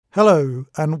Hello,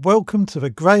 and welcome to the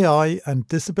Grey Eye and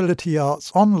Disability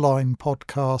Arts online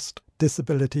podcast,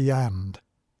 Disability and,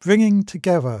 bringing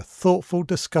together thoughtful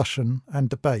discussion and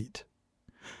debate.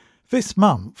 This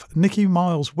month, Nikki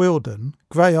Miles Wilden,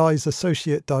 Grey Eye's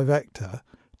Associate Director,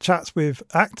 chats with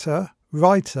actor,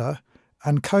 writer,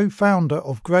 and co-founder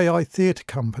of Grey Eye Theatre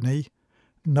Company,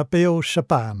 Nabil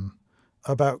Shaban,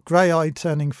 about Grey Eye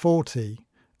turning 40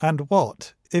 and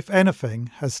what, if anything,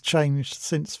 has changed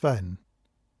since then.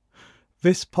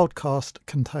 This podcast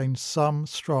contains some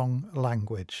strong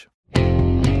language.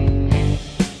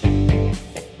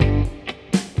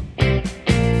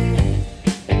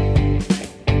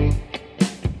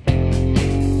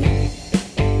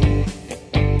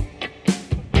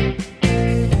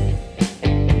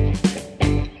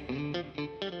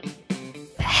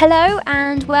 Hello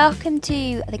and welcome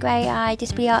to the Grey Eye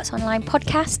Disability Arts Online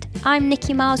podcast. I'm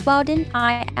Nikki Miles Wilden.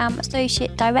 I am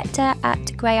Associate Director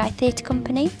at Grey Eye Theatre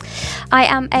Company. I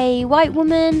am a white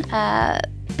woman,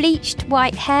 bleached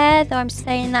white hair, though I'm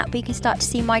saying that, but you can start to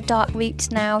see my dark roots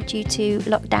now due to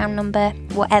lockdown number,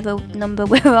 whatever number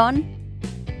we're on.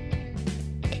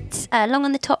 It's long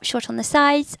on the top, short on the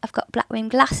sides. I've got black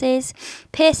rimmed glasses,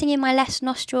 piercing in my left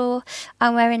nostril.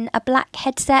 I'm wearing a black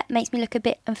headset, makes me look a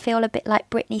bit and feel a bit like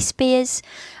Britney Spears.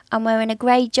 I'm wearing a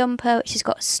grey jumper which has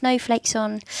got snowflakes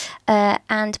on,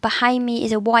 and behind me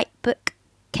is a white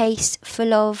bookcase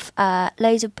full of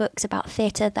loads of books about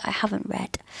theatre that I haven't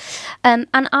read. And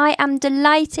I am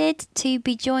delighted to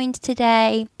be joined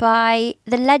today by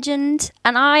the legend,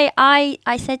 and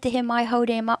I said to him, I hold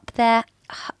him up there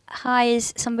high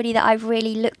as somebody that I've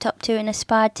really looked up to and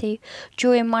aspired to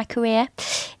during my career.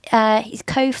 He's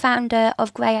co-founder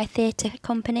of Grey Eye Theatre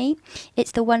Company.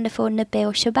 It's the wonderful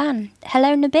Nabil Shaban.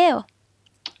 Hello, Nabil.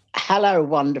 Hello,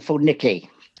 wonderful Nikki.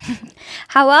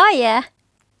 How are you?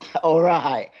 All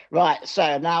right. Right.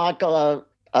 So now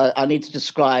I need to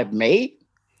describe me.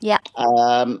 Yeah.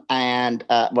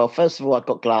 Well, first of all, I've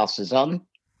got glasses on.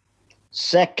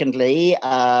 Secondly,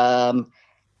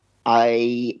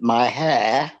 my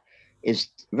hair is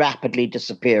rapidly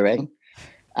disappearing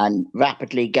and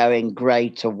rapidly going grey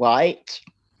to white.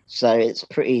 So it's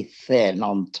pretty thin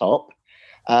on top.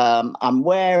 I'm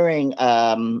wearing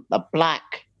a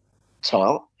black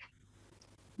top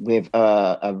with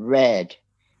a red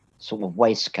sort of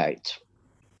waistcoat.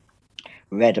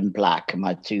 Red and black are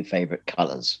my two favourite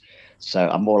colours. So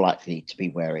I'm more likely to be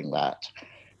wearing that.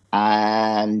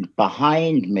 And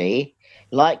behind me,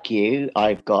 like you,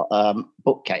 I've got a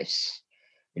bookcase.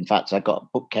 In fact, I've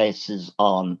got bookcases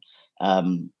on.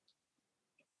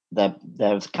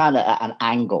 There's kind of an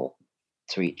angle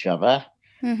to each other,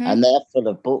 and they're full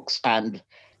of books, and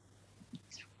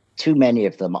too many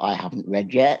of them I haven't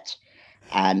read yet,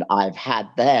 and I've had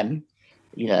them,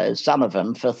 some of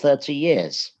them for 30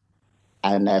 years,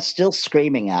 and they're still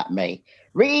screaming at me,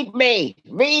 read me,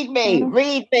 read me,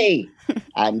 read me.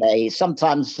 And they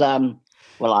sometimes, I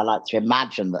like to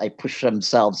imagine that they push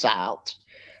themselves out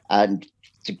and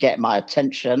to get my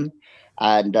attention.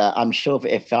 And I'm sure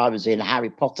that if I was in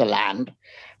Harry Potter land,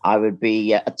 I would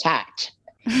be attacked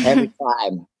every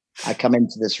time I come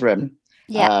into this room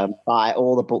by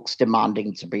all the books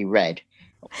demanding to be read.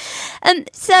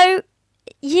 So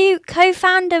you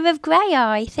co-founder of Grey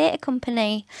Eye Theatre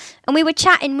Company, and we were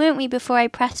chatting, weren't we, before I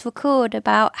pressed record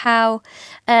about how,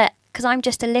 because I'm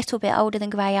just a little bit older than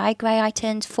Grey Eye. Grey Eye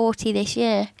turns 40 this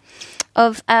year,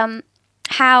 of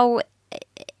how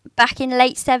back in the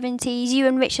late 70s, you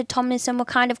and Richard Tomlinson were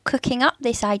kind of cooking up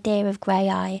this idea of Grey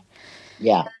Eye.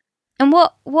 Yeah. And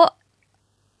what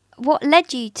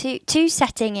led you to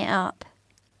setting it up?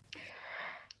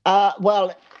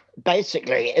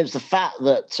 Basically, it was the fact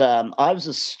that I was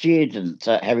a student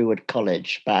at Hereward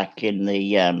College back in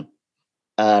the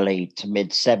early to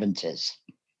mid 70s.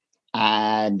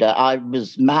 And I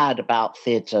was mad about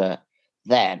theatre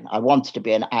then. I wanted to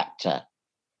be an actor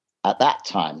at that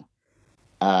time.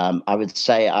 I would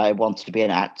say I wanted to be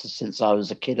an actor since I was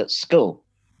a kid at school,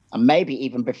 and maybe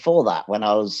even before that, when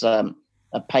I was a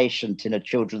patient in a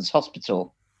children's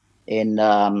hospital in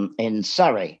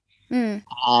Surrey.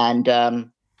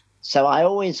 And so I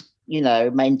always,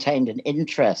 maintained an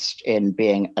interest in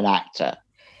being an actor,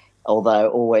 although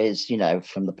always,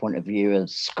 from the point of view of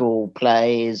school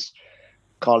plays,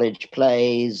 college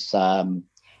plays,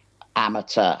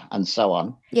 amateur, and so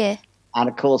on. Yeah. And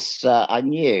of course, I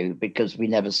knew, because we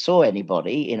never saw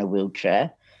anybody in a wheelchair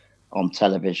on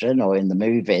television or in the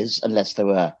movies, unless they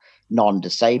were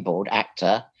non-disabled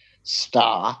actor,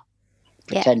 star,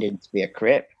 pretending to be a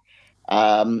crip.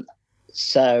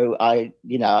 So I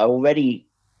already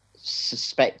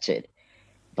suspected,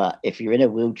 but if you're in a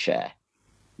wheelchair,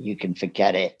 you can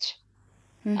forget it.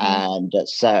 And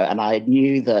and I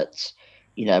knew that,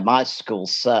 my school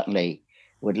certainly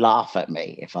would laugh at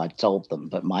me if I told them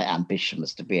that my ambition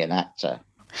was to be an actor.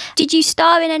 Did you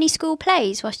star in any school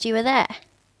plays whilst you were there?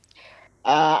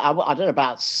 I don't know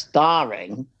about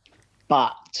starring,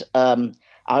 but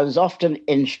I was often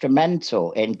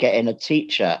instrumental in getting a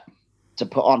teacher to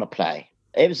put on a play.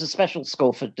 It was a special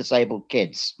school for disabled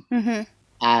kids.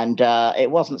 And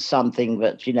it wasn't something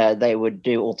that, they would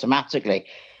do automatically.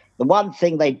 The one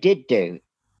thing they did do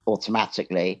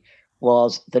automatically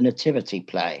was the nativity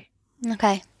play.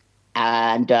 Okay.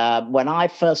 And when I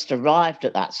first arrived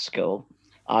at that school,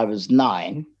 I was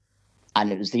 9,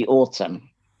 and it was the autumn.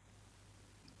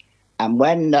 And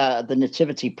when the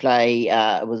nativity play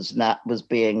was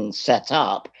being set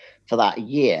up for that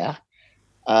year,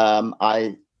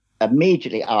 I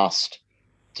immediately asked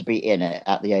to be in it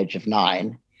at the age of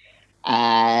 9.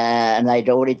 And they'd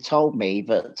already told me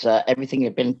that everything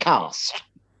had been cast.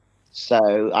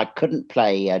 So I couldn't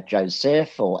play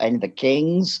Joseph or any of the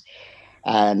kings.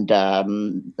 And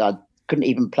I couldn't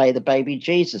even play the baby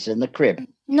Jesus in the crib.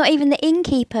 Not even the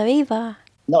innkeeper either.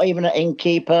 Not even an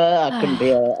innkeeper. I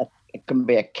couldn't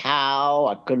be a cow.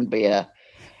 I couldn't be a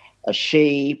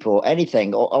sheep or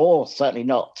anything, or certainly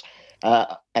not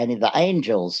any of the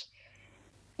angels.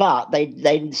 But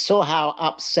they saw how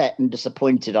upset and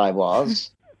disappointed I was,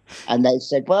 and they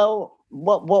said, "Well,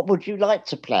 what would you like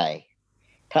to play?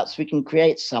 Perhaps we can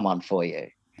create someone for you."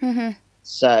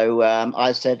 So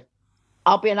I said,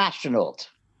 "I'll be an astronaut."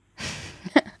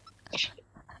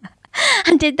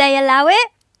 And did they allow it?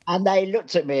 And they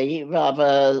looked at me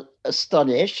rather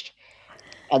astonished.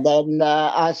 And then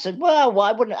I said, "Well,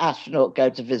 why wouldn't an astronaut go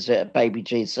to visit baby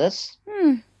Jesus?"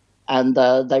 And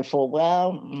they thought,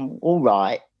 "Well, all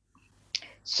right."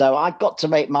 So I got to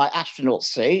make my astronaut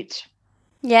suit.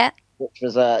 Yeah. Which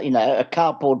was a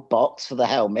cardboard box for the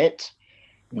helmet.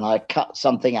 And I cut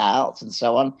something out and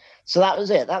so on. So that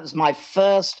was it. That was my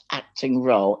first acting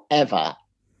role ever.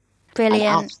 Brilliant.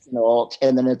 An astronaut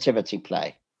in the nativity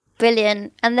play.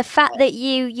 Brilliant. And the fact that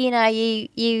you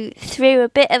threw a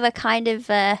bit of a kind of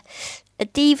a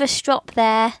diva strop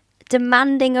there,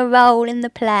 demanding a role in the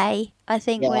play, I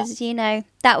think was,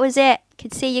 that was it.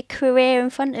 Could see your career in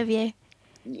front of you.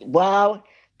 Well,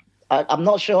 I'm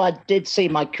not sure I did see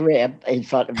my career in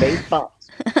front of me, but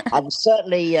I was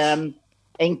certainly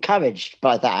encouraged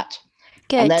by that.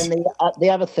 Good. And then the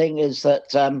other thing is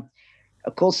that,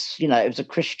 of course, it was a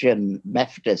Christian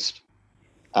Methodist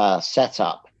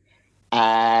setup.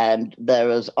 And there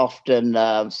was often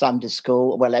Sunday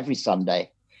school. Well, every Sunday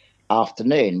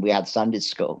afternoon we had Sunday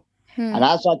school. And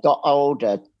as I got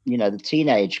older, the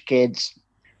teenage kids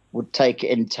would take it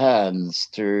in turns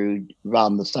to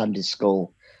run the Sunday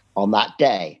school on that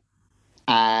day.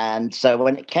 And so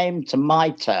when it came to my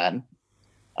turn,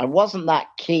 I wasn't that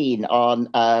keen on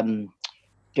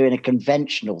doing a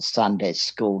conventional Sunday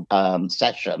school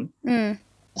session.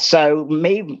 So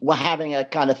me having a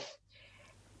kind of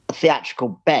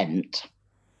theatrical bent,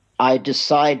 I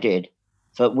decided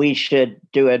that we should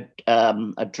do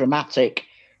a dramatic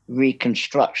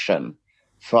reconstruction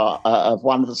of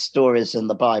one of the stories in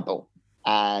the Bible.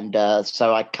 And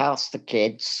so I cast the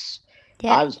kids.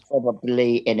 Yeah. I was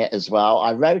probably in it as well.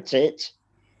 I wrote it,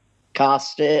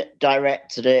 cast it,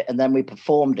 directed it, and then we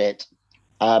performed it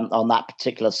on that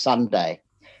particular Sunday.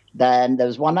 Then there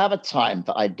was one other time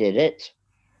that I did it,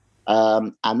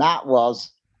 and that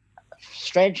was,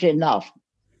 strangely enough,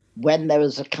 when there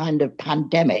was a kind of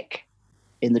pandemic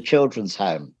in the children's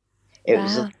home. It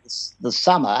was the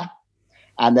summer,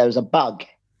 and there was a bug,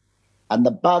 and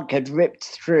the bug had ripped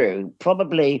through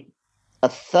probably a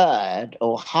third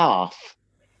or half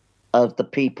of the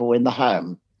people in the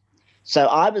home. So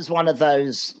I was one of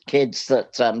those kids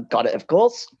that got it, of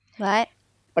course. Right.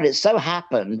 But it so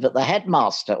happened that the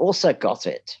headmaster also got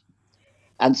it.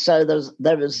 And so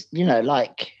there was,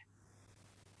 like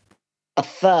a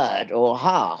third or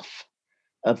half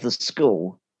of the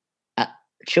school,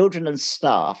 children and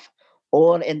staff,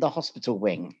 all in the hospital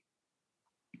wing.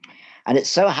 And it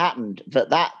so happened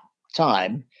that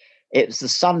time, it was the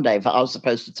Sunday that I was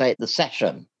supposed to take the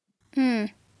session.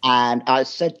 And I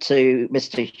said to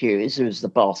Mr. Hughes, who was the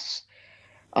boss,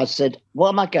 I said, "What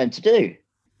am I going to do?"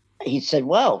 He said,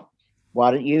 "Well,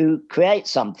 why don't you create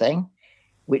something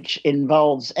which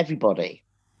involves everybody?"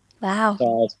 Wow.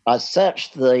 So I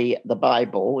searched the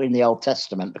Bible in the Old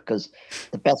Testament, because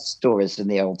the best stories in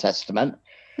the Old Testament.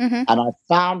 And I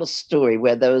found a story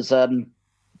where there was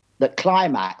that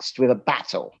climaxed with a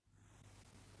battle.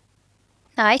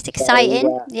 Nice, exciting.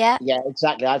 So, yeah,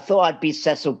 exactly. I thought I'd be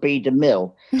Cecil B.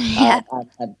 DeMille yeah.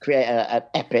 and create an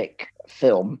epic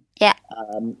film. Yeah.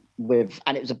 And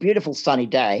it was a beautiful sunny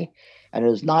day, and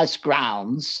there was nice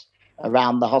grounds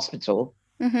around the hospital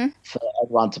for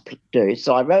everyone to do.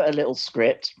 So I wrote a little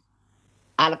script,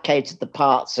 allocated the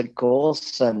parts, of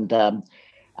course, and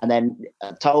then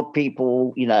told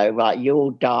people, right,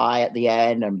 you'll die at the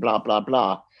end, and blah blah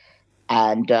blah.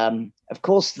 And of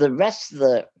course, the rest of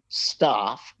the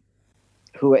staff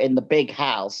who were in the big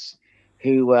house,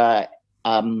 who were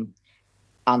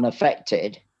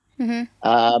unaffected,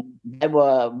 they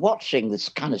were watching this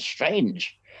kind of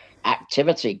strange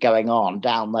activity going on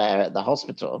down there at the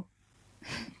hospital.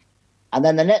 And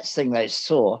then the next thing they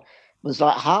saw was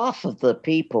like half of the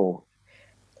people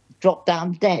dropped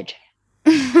down dead,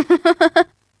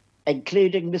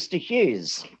 including Mr.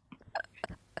 Hughes.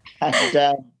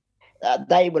 And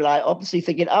they were like obviously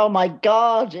thinking, oh my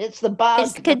God, it's the bug.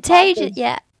 It's contagious.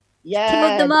 Yeah. Yeah.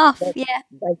 Killed them off. Yeah.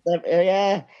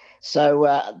 Yeah. So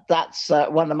that's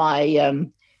one of my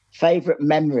favorite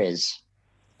memories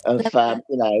of,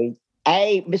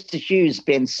 Mr. Hughes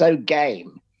being so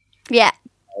game. Yeah.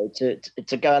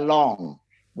 To go along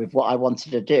with what I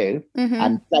wanted to do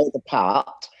and play the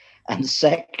part. And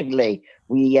secondly,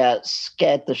 we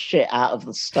scared the shit out of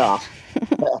the staff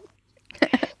that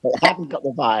hadn't got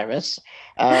the virus,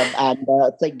 and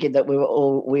thinking that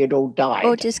we had all died.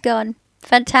 All just gone.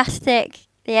 Fantastic.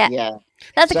 Yeah. Yeah.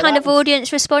 That's the kind of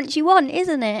audience response you want,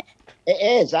 isn't it?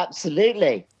 It is,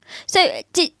 absolutely. So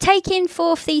taking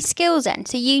forth these skills then,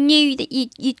 so you knew that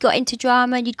you'd got into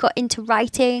drama, you'd got into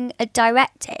writing and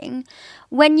directing.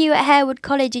 When you were at Harewood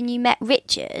College and you met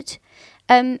Richard,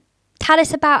 tell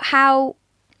us about how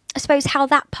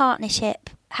that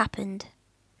partnership happened.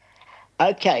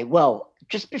 Okay, well,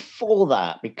 just before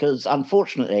that, because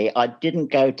unfortunately I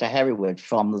didn't go to Hereward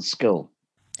from the school.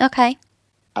 Okay.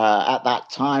 At that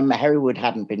time, Hereward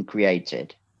hadn't been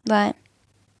created. Right.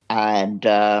 And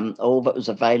all that was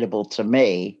available to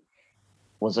me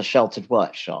was a sheltered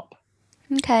workshop.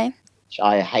 Okay. Which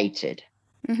I hated.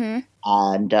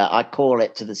 And I call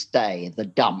it to this day the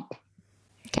dump.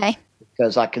 Okay.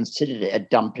 Because I considered it a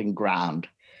dumping ground.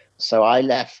 So I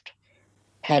left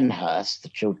Penhurst, the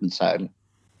children's home,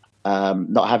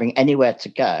 not having anywhere to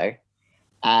go.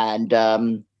 And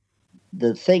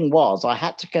the thing was, I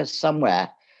had to go somewhere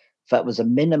that was a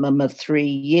minimum of 3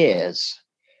 years.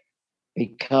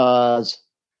 Because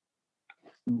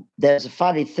there's a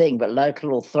funny thing, but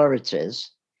local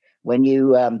authorities, when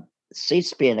you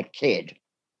cease being a kid,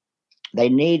 they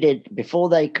needed, before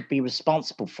they could be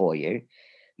responsible for you,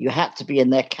 you had to be in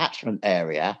their catchment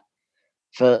area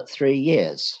for 3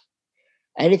 years.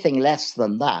 Anything less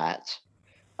than that,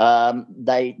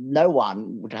 no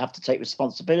one would have to take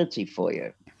responsibility for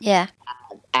you. Yeah.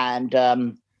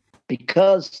 And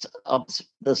because of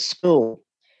the school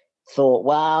thought,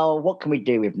 well, what can we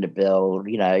do with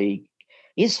Nabil?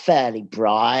 He's fairly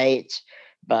bright,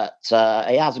 but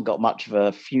he hasn't got much of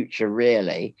a future,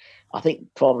 really. I think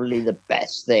probably the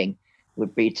best thing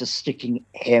would be to sticking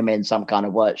him in some kind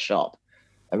of workshop,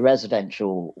 a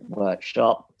residential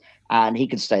workshop, and he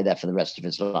could stay there for the rest of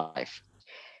his life.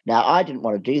 Now, I didn't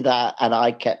want to do that, and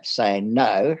I kept saying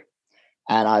no.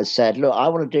 And I said, look, I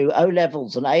want to do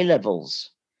O-levels and A-levels,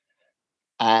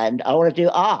 and I want to do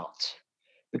art.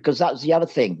 Because that was the other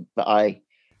thing that I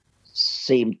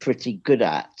seemed pretty good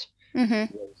at, was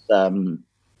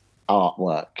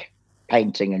artwork,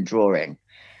 painting and drawing.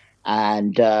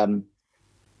 And,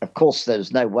 of course, there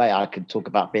was no way I could talk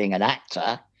about being an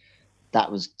actor.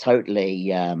 That was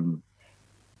totally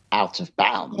out of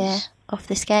bounds. Yeah, off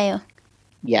the scale.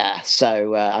 Yeah,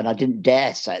 so, and I didn't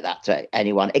dare say that to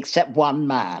anyone, except one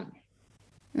man,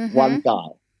 one guy.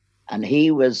 And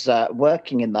he was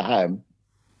working in the home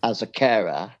as a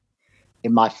carer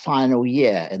in my final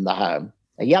year in the home.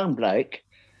 A young bloke,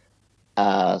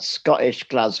 Scottish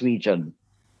Glaswegian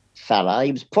fella.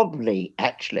 He was probably,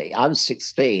 actually, I was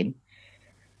 16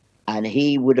 and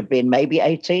he would have been maybe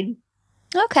 18.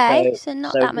 Okay, so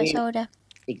not that much older.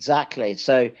 Exactly.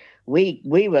 So we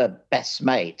were best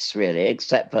mates, really,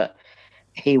 except that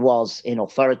he was in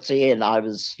authority and I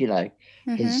was,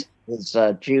 his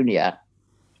junior.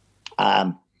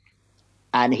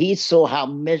 And he saw how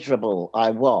miserable I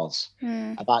was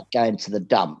about going to the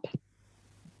dump.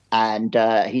 And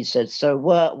he said, so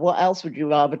what else would you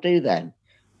rather do then?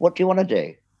 What do you want to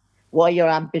do? What are your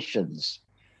ambitions?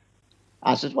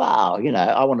 I said, well,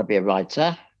 I want to be a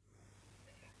writer.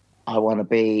 I want to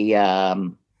be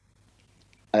an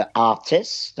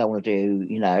artist. I want to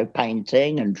do,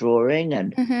 painting and drawing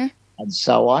and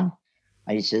so on.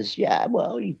 And he says, yeah,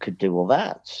 well, you could do all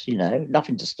that,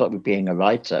 nothing to stop you being a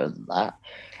writer and that.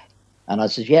 And I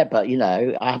said, yeah, but,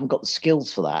 I haven't got the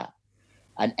skills for that.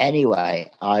 And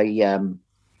anyway,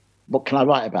 what can I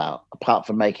write about apart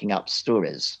from making up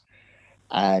stories,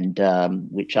 and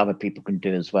which other people can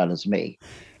do as well as me.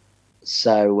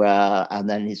 So, and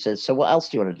then he says, so what else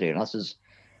do you want to do? And I says,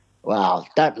 well,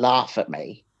 don't laugh at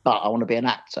me, but I want to be an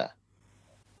actor.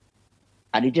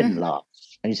 And he didn't laugh.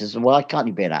 And he says, well, why can't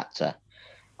you be an actor?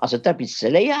 I said, don't be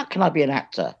silly. How can I be an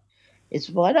actor? He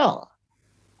said, why not?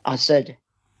 I said,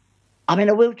 I'm in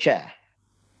a wheelchair.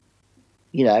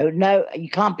 No, you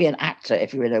can't be an actor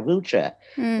if you're in a wheelchair.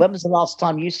 When was the last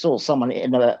time you saw someone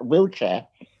in a wheelchair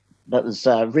that was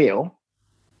a real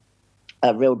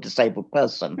disabled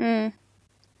person?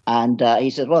 And he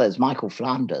said, well, there's Michael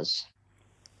Flanders.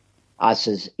 I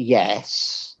says,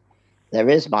 yes, there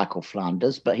is Michael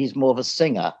Flanders, but he's more of a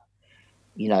singer.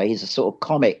 He's a sort of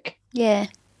comic,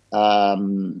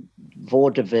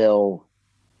 vaudeville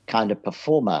kind of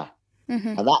performer.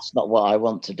 And that's not what I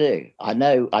want to do. I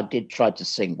know I did try to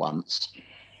sing once.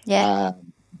 And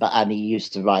he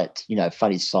used to write,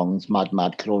 funny songs, Mud,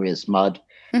 Mud, Glorious Mud.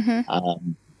 And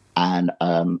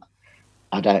I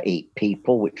Don't Eat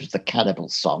People, which was the Cannibal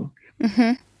song.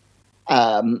 But,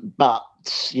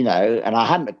 and I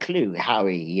hadn't a clue how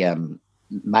he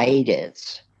made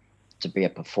it to be a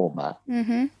performer.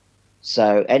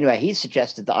 So anyway, he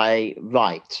suggested that I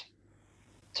write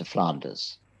to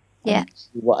Flanders. Yeah.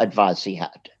 What advice he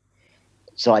had.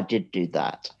 So I did do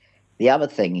that. The other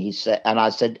thing he said, and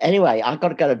I said, anyway, I've got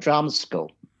to go to drama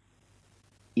school,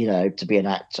 to be an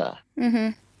actor.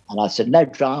 And I said, no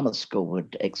drama school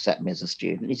would accept me as a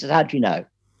student. He said, how do you know?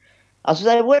 I said,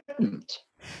 they wouldn't.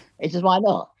 He said, why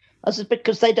not? I said,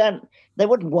 because they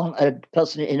wouldn't want a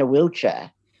person in a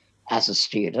wheelchair as a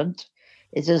student.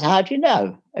 He says, how do you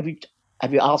know? Have you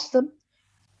asked them?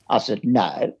 I said,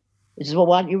 no. He says, well,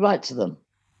 why don't you write to them?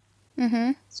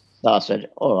 So I said,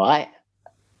 all right,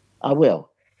 I will.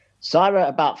 So I wrote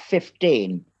about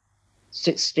 16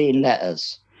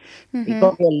 letters. He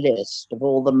got me a list of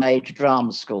all the major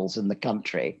drama schools in the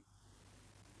country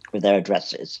with their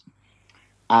addresses.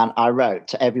 And I wrote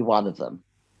to every one of them.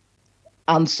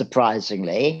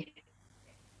 Unsurprisingly,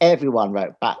 everyone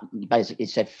wrote back and basically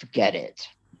said, forget it.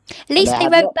 At least they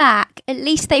wrote back. At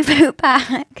least they wrote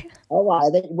back. All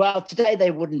right. Well, today they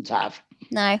wouldn't have.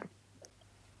 No.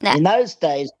 In those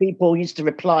days, people used to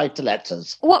reply to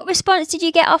letters. What response did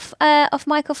you get off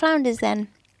Michael Flanders then?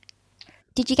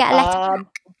 Did you get a letter back?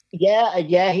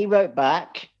 Yeah, he wrote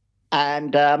back.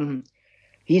 And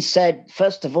he said,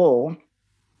 first of all,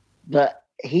 that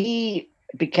he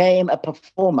became a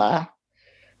performer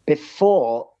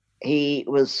before he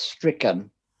was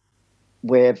stricken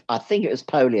with, I think it was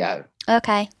polio.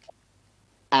 Okay.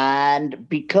 And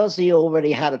because he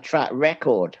already had a track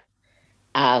record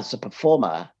as a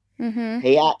performer,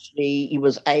 he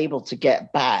was able to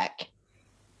get back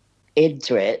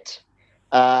into it,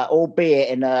 albeit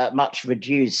in a much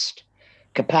reduced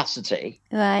capacity.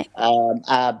 Right.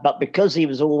 But because he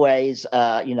was always,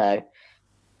 a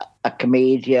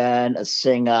comedian, a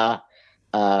singer,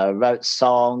 wrote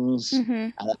songs,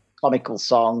 comical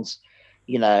songs,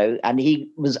 and he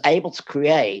was able to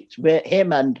create, with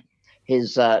him and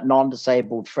his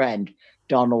non-disabled friend,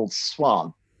 Donald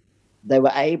Swan, they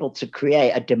were able to create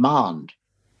a demand.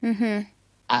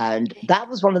 And that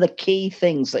was one of the key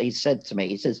things that he said to me.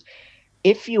 He says,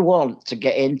 if you want to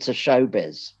get into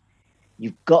showbiz,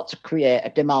 you've got to create a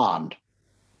demand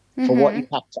for what you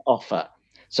have to offer.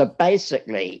 So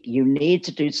basically, you need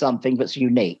to do something that's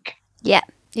unique. Yeah,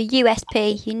 a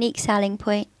USP, unique selling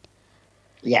point.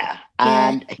 Yeah.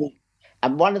 And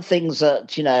one of the things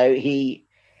that, he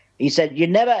said,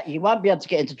 you won't be able to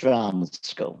get into drama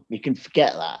school. You can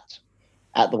forget that.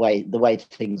 At the way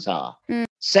things are.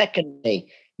 Secondly,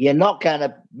 you're not going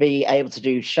to be able to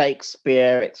do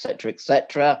Shakespeare,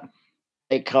 etc.,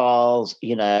 because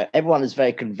everyone is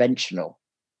very conventional,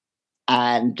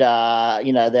 and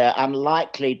they're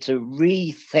unlikely to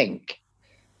rethink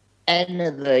any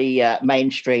of the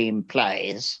mainstream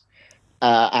plays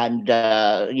and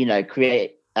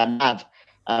create and have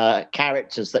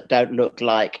characters that don't look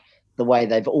like the way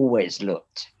they've always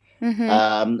looked. They're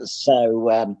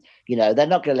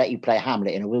not going to let you play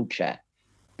Hamlet in a wheelchair.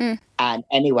 And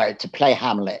anyway, to play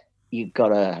Hamlet, you've got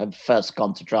to have first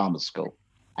gone to drama school.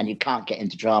 And you can't get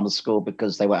into drama school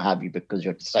because they won't have you because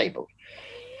you're disabled.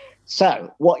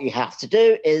 So what you have to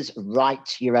do is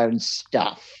write your own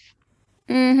stuff.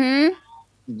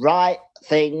 Write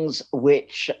things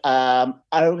which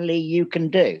only you can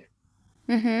do.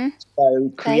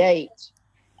 So create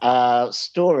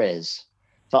stories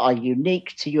that are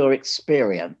unique to your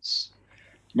experience.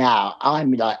 Now,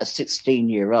 I'm like a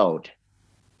 16-year-old,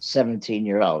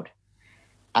 17-year-old,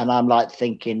 and I'm like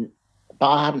thinking, but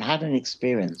I haven't had any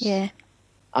experience. Yeah.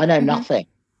 I know nothing.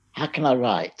 How can I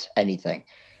write anything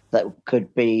that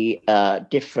could be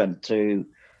different to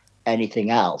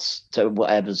anything else, to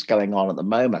whatever's going on at the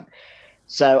moment?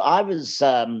 So I was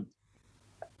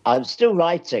still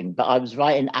writing, but I was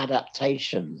writing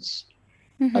adaptations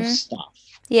of stuff.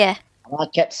 Yeah. And I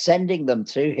kept sending them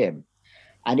to him.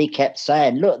 And he kept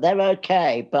saying, look, they're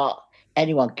okay, but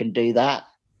anyone can do that.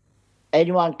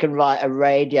 Anyone can write a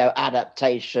radio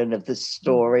adaptation of this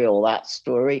story or that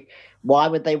story. Why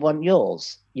would they want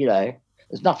yours? You know,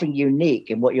 there's nothing unique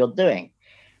in what you're doing.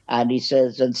 And he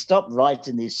says, and stop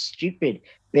writing these stupid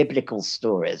biblical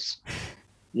stories,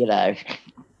 you know,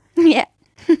 Yeah.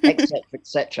 etc.,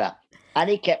 etc. And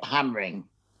he kept hammering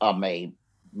on me,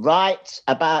 write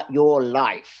about your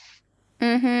life.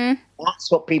 That's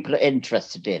what people are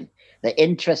interested in. They're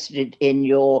interested in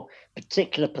your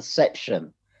particular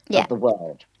perception of the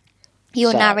world.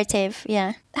 Your narrative,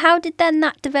 yeah. How did then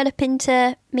that develop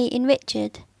into meeting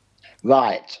Richard?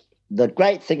 Right. The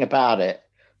great thing about it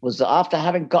was that after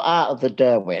having got out of the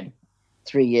Derwent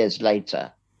 3 years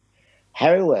later,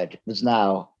 Hereward was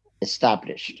now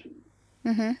established.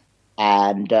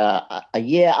 And a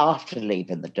year after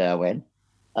leaving the Derwent,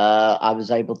 I was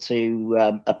able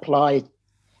to apply,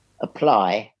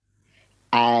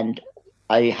 and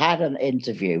I had an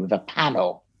interview with a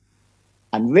panel.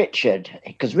 And Richard,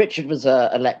 because Richard was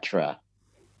a lecturer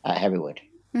at Hereward,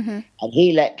 and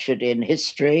he lectured in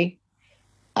history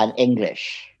and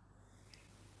English.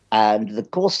 And the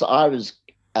course that I was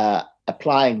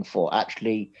applying for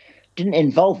actually didn't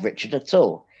involve Richard at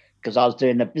all, because I was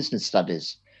doing a business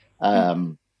studies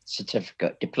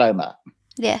certificate, diploma.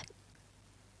 Yeah.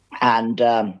 And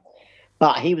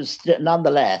but he was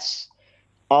nonetheless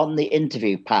on the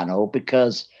interview panel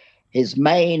because his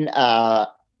main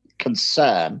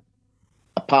concern,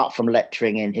 apart from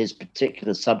lecturing in his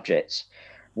particular subjects,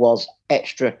 was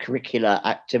extracurricular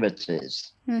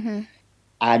activities.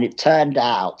 And it turned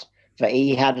out that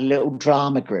he had a little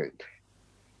drama group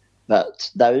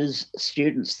that those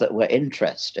students that were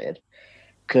interested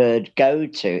could go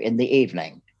to in the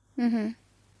evening.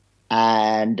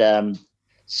 And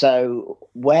so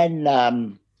when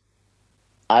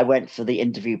I went for the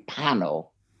interview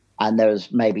panel, and there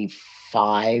was maybe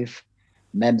 5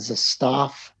 members of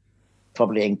staff,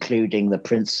 probably including the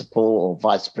principal or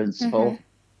vice principal.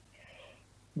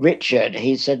 Richard,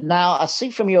 he said, now I see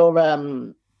from your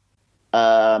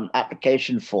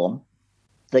application form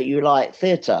that you like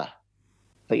theatre,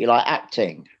 that you like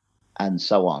acting and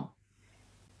so on.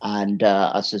 And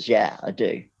I says, yeah, I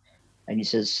do. And he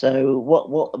says, so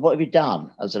what have you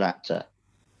done as an actor?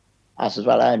 I said,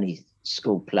 well, only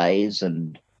school plays.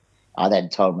 And I then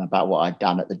told him about what I'd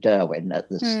done at the Derwent, at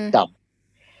the Stump,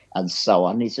 and so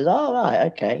on. And he said, oh, right,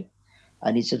 okay.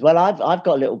 And he said, well, I've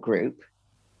got a little group.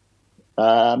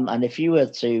 And if you were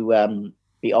to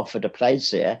be offered a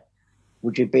place here,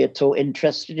 would you be at all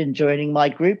interested in joining my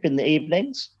group in the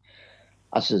evenings?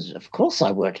 I said, of course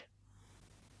I would.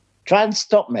 Try and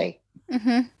stop me.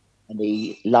 And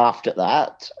he laughed at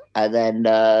that. And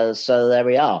then, so there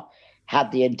we are.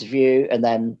 Had the interview, and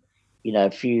then, you know,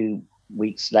 a few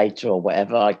weeks later or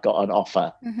whatever, I got an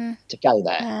offer to go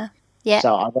there.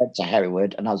 So I went to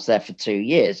Hereward, and I was there for 2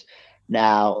 years.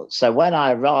 Now, so when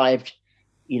I arrived,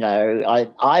 you know,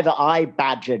 I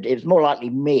badgered, it was more likely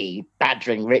me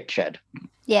badgering Richard.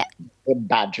 Him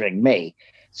badgering me.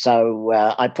 So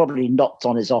I probably knocked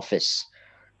on his office.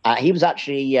 He was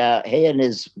actually, he and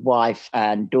his wife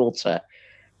and daughter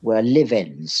were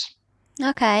live-ins.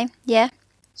 Okay, yeah.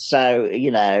 So,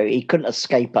 you know, he couldn't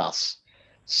escape us.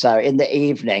 So in the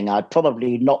evening, I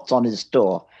probably knocked on his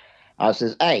door. I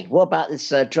says, hey, what about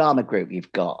this drama group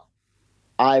you've got?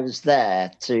 I was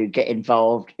there to get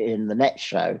involved in the next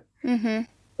show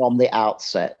from the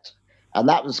outset. And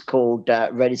that was called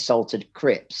Ready Salted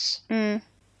Crips.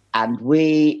 And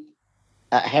we,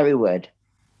 at Hereward,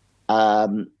 I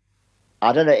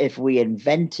don't know if we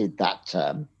invented that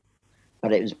term,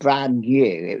 but it was brand new.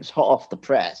 It was hot off the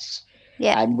press.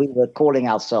 And we were calling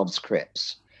ourselves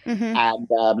Crips. And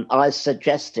I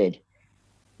suggested,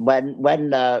 when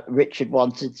Richard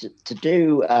wanted to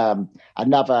do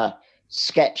another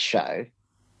sketch show,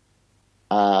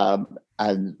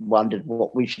 and wondered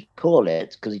what we should call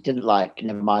it, because he didn't like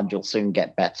Never Mind You'll Soon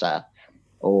Get Better,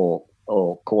 or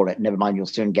call it Never Mind You'll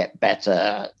Soon Get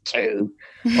Better 2,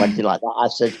 or anything like that. I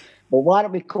said, well, why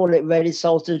don't we call it Ready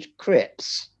Salted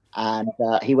Crips? And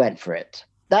he went for it.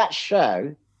 That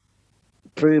show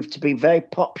proved to be very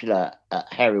popular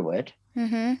at Hereward,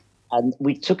 and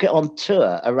we took it on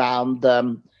tour around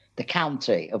the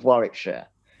county of Warwickshire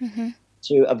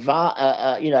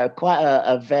to you know, quite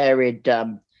a varied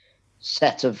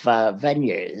set of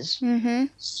venues, Mm-hmm.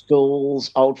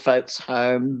 schools, old folks'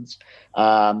 homes,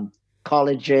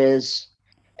 colleges,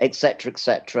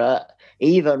 etc.,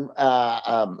 even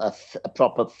a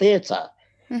proper theatre,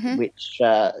 Mm-hmm. which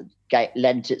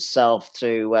lent itself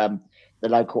to the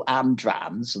local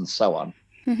Amdrams and so on.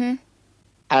 Mm-hmm.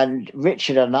 And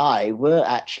Richard and I were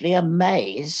actually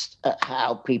amazed at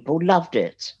how people loved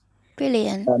it.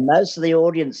 Brilliant. Most of the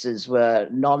audiences were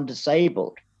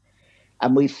non-disabled,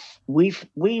 and we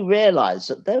realised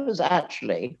that there was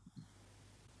actually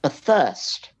a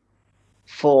thirst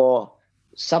for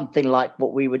something like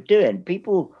what we were doing.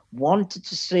 People wanted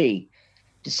to see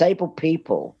disabled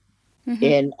people Mm-hmm.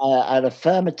 in an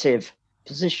affirmative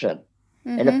position,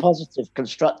 in a Mm-hmm. positive,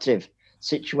 constructive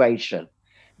situation.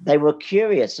 They were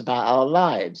curious about our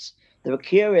lives. They were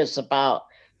curious about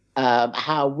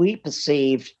how we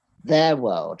perceived their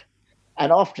world.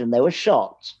 And often they were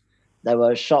shocked. They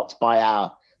were shocked by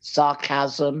our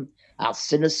sarcasm, our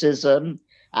cynicism,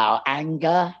 our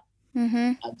anger,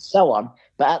 Mm-hmm. and so on.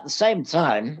 But at the same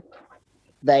time,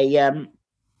 they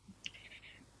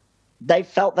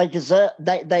felt they deserved.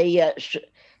 There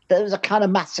was a kind of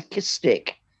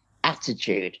masochistic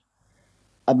attitude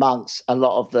amongst a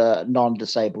lot of the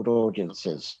non-disabled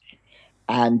audiences,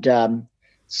 and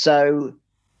so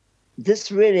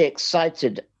this really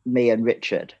excited me and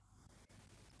Richard.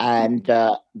 And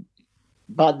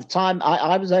by the time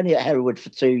I was only at Hereward for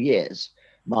 2 years,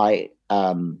 my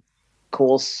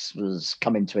course was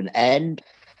coming to an end,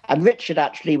 and Richard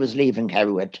actually was leaving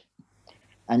Hereward,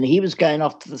 and he was going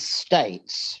off to the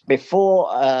States.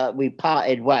 Before we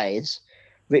parted ways,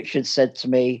 Richard said to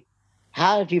me,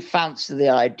 "How did you fancy the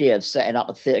idea of setting up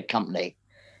a theatre company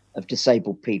of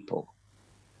disabled people?"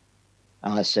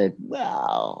 And I said,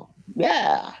 "Well,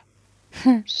 yeah,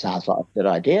 sounds like a good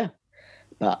idea,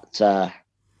 but I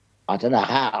don't know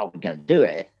how we're going to do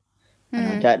it. And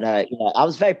I don't know, I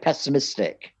was very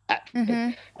pessimistic, actually.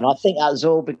 Mm-hmm. And I think that was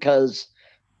all because,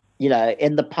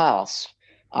 in the past,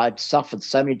 I'd suffered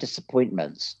so many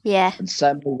disappointments Yeah. and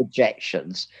so many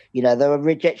rejections. There were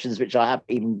rejections which I haven't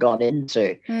even gone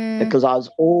into because I was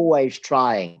always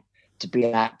trying to be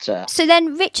an actor. So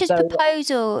then Richard's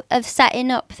proposal of setting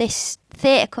up this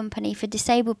theatre company for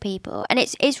disabled people, and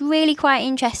it's really quite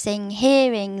interesting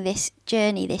hearing this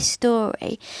journey, this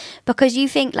story, because you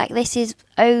think like this is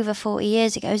over 40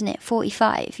 years ago, isn't it?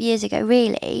 45 years ago,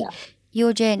 really,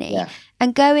 your journey. Yeah.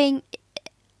 And going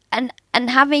and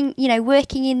having,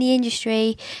 working in the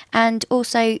industry and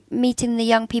also meeting the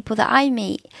young people that I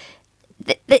meet,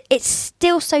 it's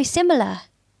still so similar.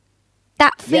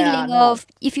 That feeling of,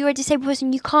 if you're a disabled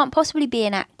person, you can't possibly be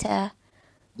an actor.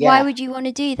 Yeah. Why would you want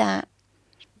to do that?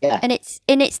 Yeah. And it's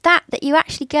that you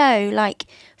actually go, like,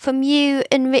 from you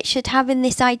and Richard having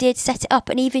this idea to set it up,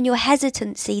 and even your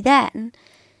hesitancy then,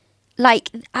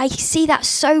 like, I see that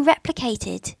so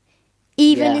replicated,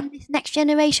 even in this next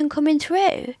generation coming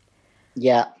through.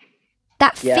 Yeah.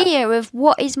 That fear of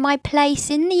what is my place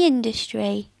in the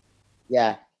industry.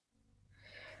 Yeah.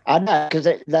 I know, because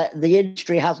the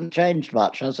industry hasn't changed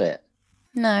much, has it?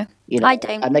 No, I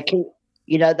don't. And they keep,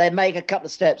 they make a couple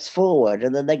of steps forward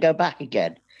and then they go back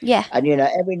again. Yeah. And,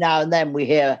 every now and then we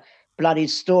hear bloody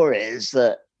stories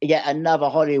that yet another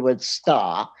Hollywood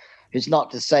star who's not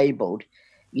disabled,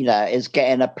 is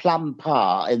getting a plum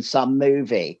part in some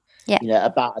movie,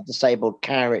 about a disabled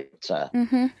character.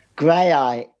 Mm-hmm. Grey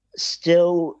Eye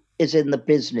still is in the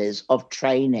business of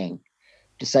training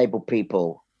disabled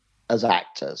people as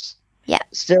actors. Yeah.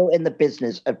 Still in the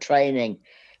business of training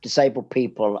disabled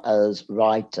people as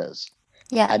writers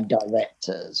and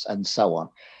directors and so on.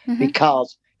 Mm-hmm.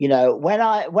 Because,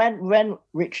 when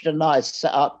Richard and I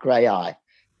set up Grey Eye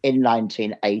in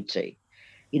 1980,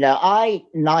 I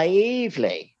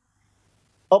naively,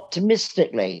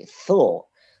 optimistically thought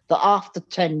that after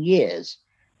 10 years,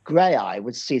 Grey Eye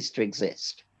would cease to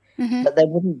exist. Mm-hmm. That there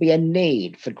wouldn't be a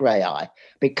need for Grey Eye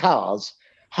because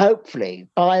hopefully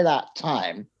by that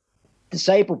time,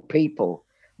 disabled people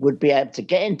would be able to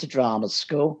get into drama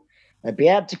school, they'd be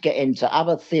able to get into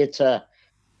other theatre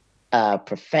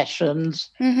professions,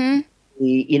 able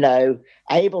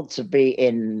to be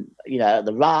in,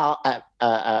 the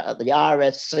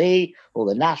RSC or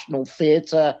the National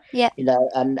Theatre,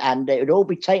 and it would all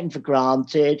be taken for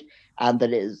granted, and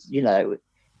that is,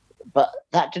 but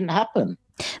that didn't happen.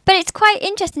 But it's quite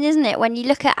interesting, isn't it, when you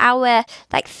look at our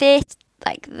theatre,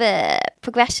 the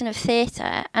progression of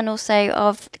theatre and also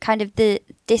of kind of the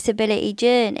disability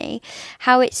journey,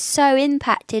 how it's so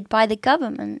impacted by the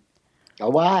government. Oh,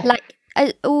 why?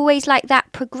 Always that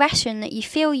progression that you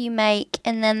feel you make,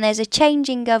 and then there's a change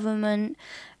in government,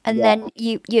 and then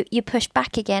you push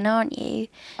back again, aren't you?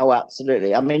 Oh,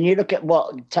 absolutely. I mean, you look at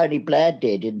what Tony Blair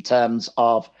did in terms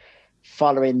of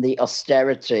following the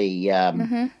austerity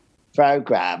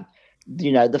program.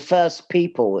 You know, the first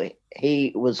people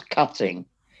he was cutting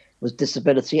was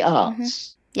disability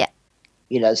arts. Yeah.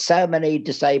 You know, so many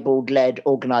disabled-led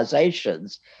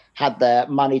organizations had their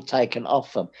money taken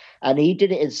off them. And he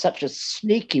did it in such a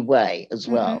sneaky way as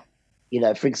well. You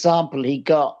know, for example, he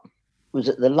got, was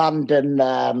it the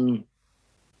London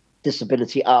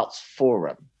Disability Arts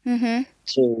Forum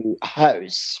to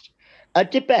host a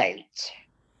debate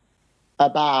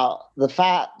about the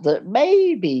fact that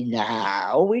maybe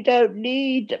now we don't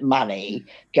need money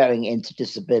going into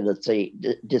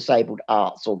disabled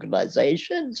arts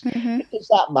organizations, because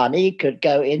that money could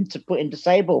go into putting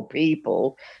disabled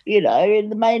people, you know, in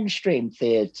the mainstream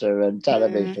theatre and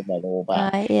television and all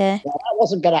that. Yeah. Well, that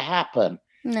wasn't going to happen.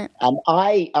 No. And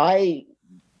I,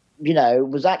 you know,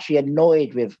 was actually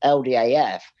annoyed with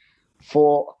LDAF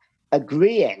for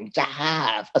agreeing to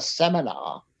have a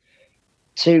seminar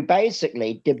to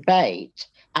basically debate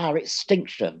our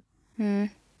extinction. You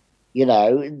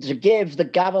know, to give the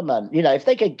government, you know, if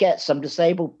they could get some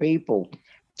disabled people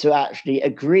to actually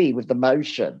agree with the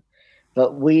motion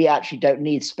that we actually don't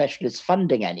need specialist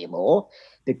funding anymore,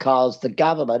 because the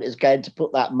government is going to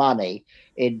put that money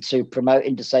into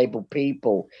promoting disabled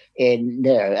people in,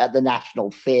 you know, at the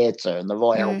National Theatre and the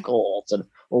Royal Court and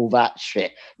all that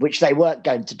shit, which they weren't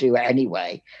going to do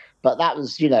anyway. But that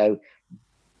was, you know,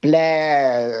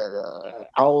 Blair,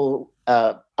 old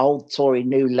Tory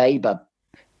New Labour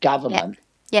government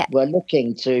were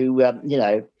looking to, you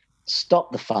know,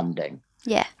 stop the funding.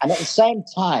 Yeah. And at the same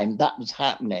time that was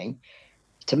happening,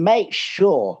 to make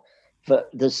sure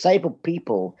that the disabled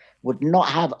people would not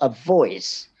have a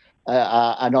voice,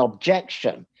 an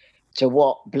objection to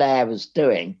what Blair was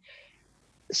doing,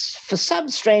 for some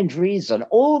strange reason,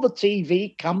 all the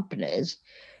TV companies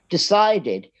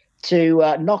decided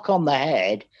to knock on the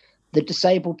head the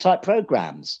disabled type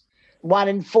programs. 1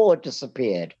 in 4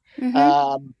 disappeared.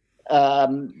 The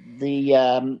From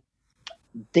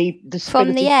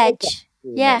the Edge.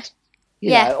 Yeah. You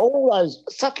know, all those,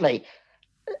 suddenly,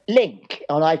 Link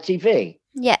on ITV.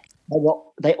 Yeah.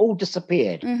 They all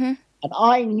disappeared. And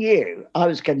I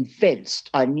was convinced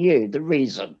I knew the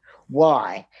reason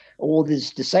why all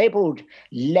these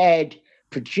disabled-led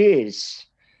produced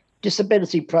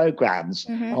disability programs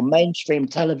on mainstream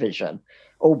television,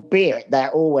 albeit they're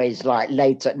always like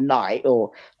late at night or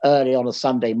early on a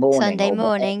Sunday morning.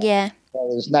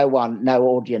 There's no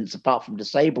audience apart from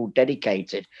disabled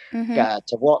dedicated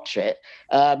to watch it.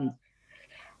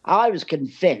 I was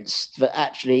convinced that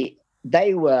actually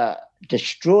they were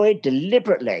destroyed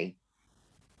deliberately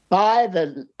by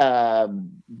the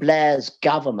Blair's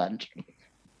government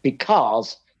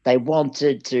because they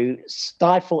wanted to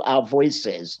stifle our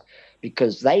voices,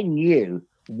 because they knew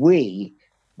we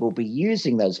will be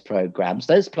using those programs,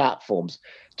 those platforms,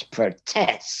 to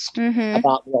protest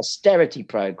about the austerity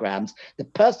programs, the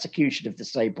persecution of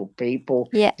disabled people,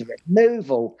 the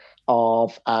removal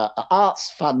of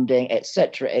arts funding,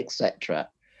 etc., etc.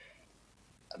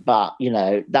 But, you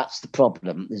know, that's the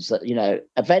problem, is that, you know,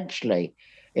 eventually,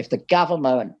 if the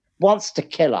government wants to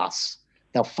kill us,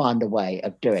 they'll find a way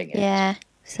of doing it. Yeah,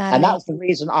 sadly. And that's the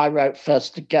reason I wrote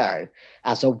First to Go,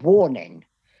 as a warning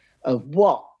of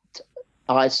what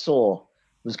I saw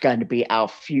was going to be our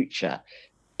future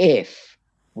if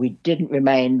we didn't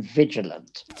remain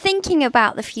vigilant. Thinking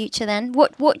about the future then,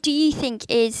 what do you think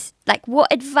is, like,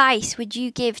 what advice would you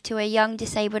give to a young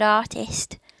disabled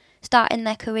artist starting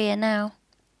their career now?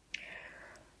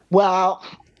 Well,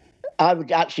 I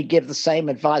would actually give the same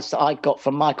advice that I got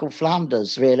from Michael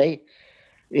Flanders, really.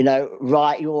 You know,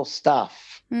 write your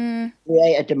stuff,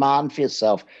 create a demand for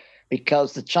yourself,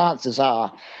 because the chances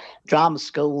are drama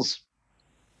schools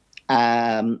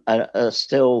are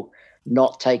still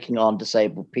not taking on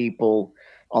disabled people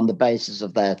on the basis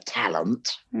of their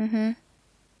talent. You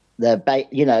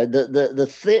know,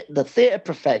 the theatre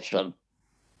profession,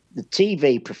 the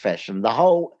TV profession, the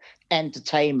whole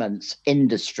entertainment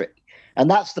industry,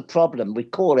 and that's the problem. We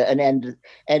call it an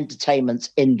entertainment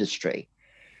industry,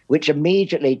 which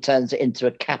immediately turns it into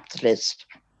a capitalist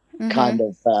kind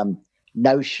of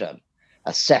notion,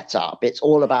 a setup. It's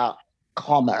all about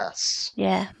commerce.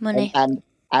 Yeah, money. And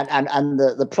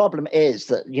the problem is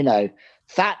that, you know,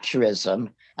 Thatcherism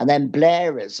and then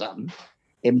Blairism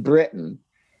in Britain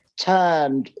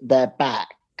turned their back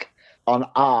on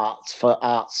art for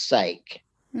art's sake,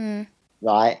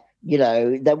 right? You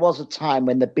know, there was a time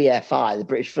when the BFI, the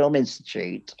British Film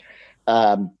Institute,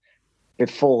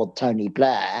 before Tony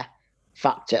Blair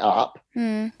fucked it up,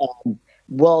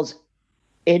 was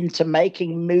into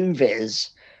making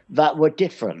movies that were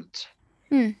different,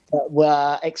 that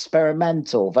were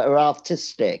experimental, that were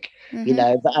artistic,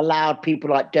 that allowed people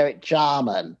like Derek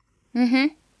Jarman,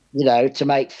 to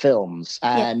make films,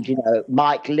 and,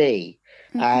 Mike Leigh,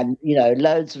 and,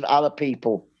 loads of other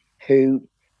people who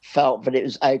felt that it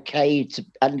was okay to,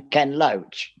 and Ken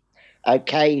Loach,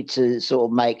 okay to sort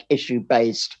of make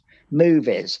issue-based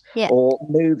movies, or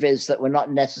movies that were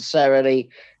not necessarily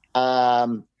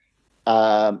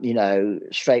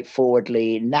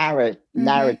straightforwardly narrative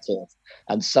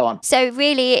and so on. So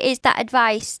really it is that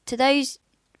advice to those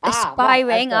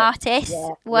aspiring artists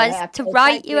to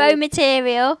write your own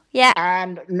material. Yeah.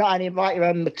 And not only write your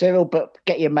own material, but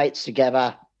get your mates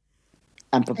together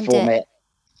and perform it.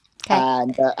 Okay.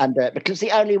 And do it, because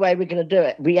the only way we're going to do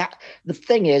it, the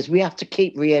thing is, we have to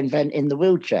keep reinventing the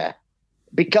wheelchair,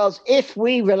 because if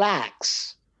we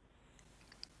relax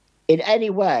in any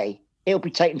way, it'll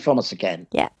be taken from us again.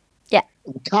 Yeah.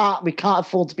 We can't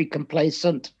afford to be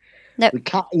complacent. No, we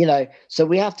can't. So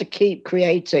we have to keep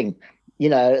creating.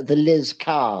 The Liz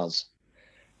Carrs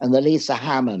and the Lisa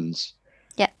Hammonds.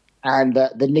 Yeah. And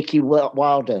the Nikki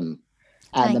Wilden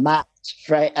and the Matt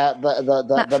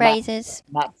Frasers.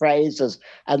 Matt Frasers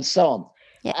and so on.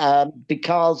 Yeah.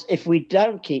 Because if we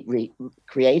don't keep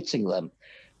creating them,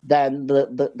 then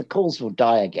the cause will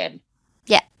die again.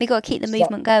 Yeah, we got to keep the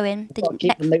movement going.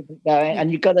 Keep the movement going,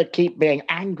 and you've got to keep being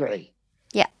angry.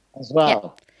 Yeah. As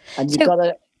well, and you've got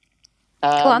to. Go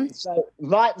on. So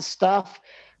write the stuff,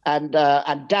 and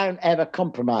don't ever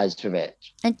compromise with it.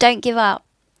 And don't give up.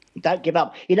 Don't give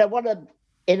up. In a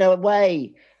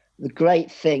way, the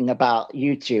great thing about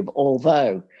YouTube,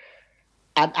 although,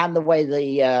 and the way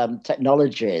the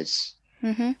technologies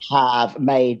have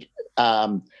made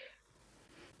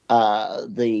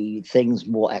the things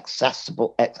more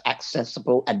accessible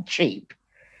and cheap.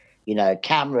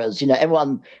 Cameras.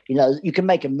 Everyone. You can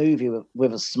make a movie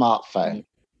with a smartphone.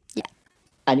 Yeah.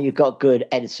 And you've got good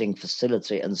editing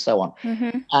facility and so on.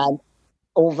 And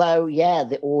although,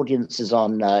 the audience is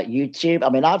on YouTube. I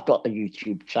mean, I've got a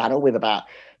YouTube channel with about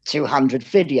 200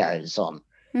 videos on,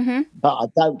 but I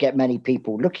don't get many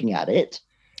people looking at it.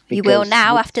 You will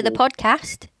now after the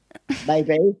podcast.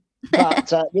 Maybe. But,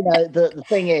 the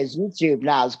thing is, YouTube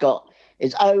now is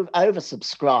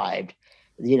oversubscribed.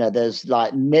 There's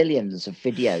like millions of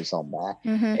videos on there.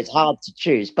 It's hard to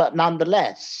choose. But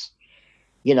nonetheless,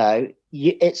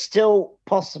 it's still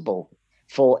possible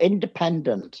for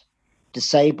independent,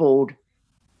 disabled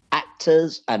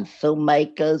actors and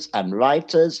filmmakers and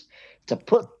writers to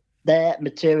put their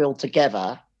material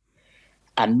together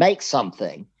and make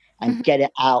something and get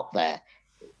it out there.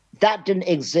 That didn't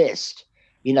exist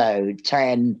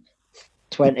 10,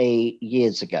 20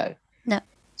 years ago. No.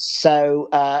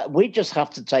 So we just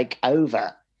have to take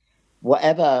over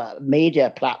whatever media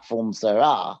platforms there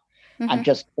are and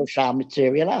just push our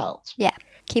material out. Yeah,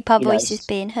 keep our voices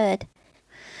being heard.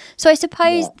 So I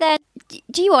suppose then,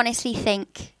 do you honestly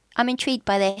think, I'm intrigued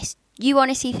by this, you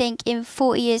honestly think in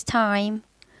 40 years' time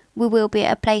we will be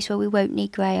at a place where we won't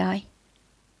need grey eye?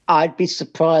 I'd be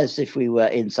surprised if we were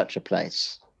in such a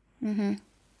place.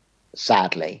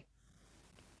 Sadly.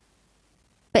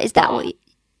 But is that what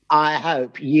I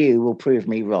hope you will prove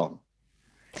me wrong.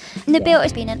 Nabil,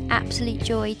 it's been an absolute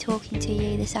joy talking to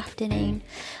you this afternoon.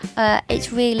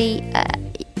 It's really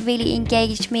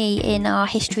engaged me in our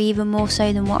history even more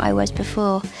so than what I was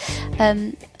before.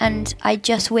 And I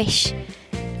just wish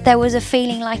there was a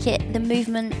feeling like the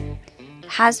movement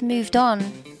has moved on.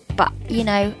 But,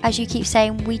 as you keep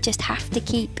saying, we just have to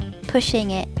keep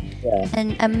pushing it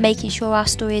and making sure our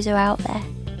stories are out there.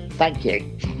 Thank you.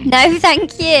 No,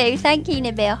 thank you. Thank you,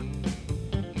 Nabil.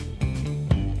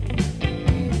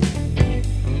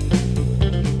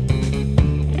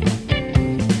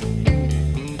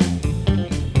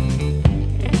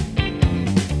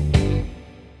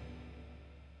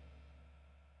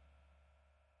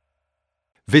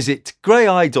 Visit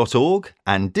greyeye.org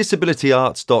and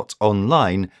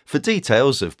disabilityarts.online for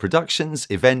details of productions,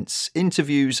 events,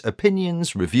 interviews,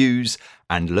 opinions, reviews,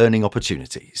 and learning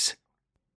opportunities.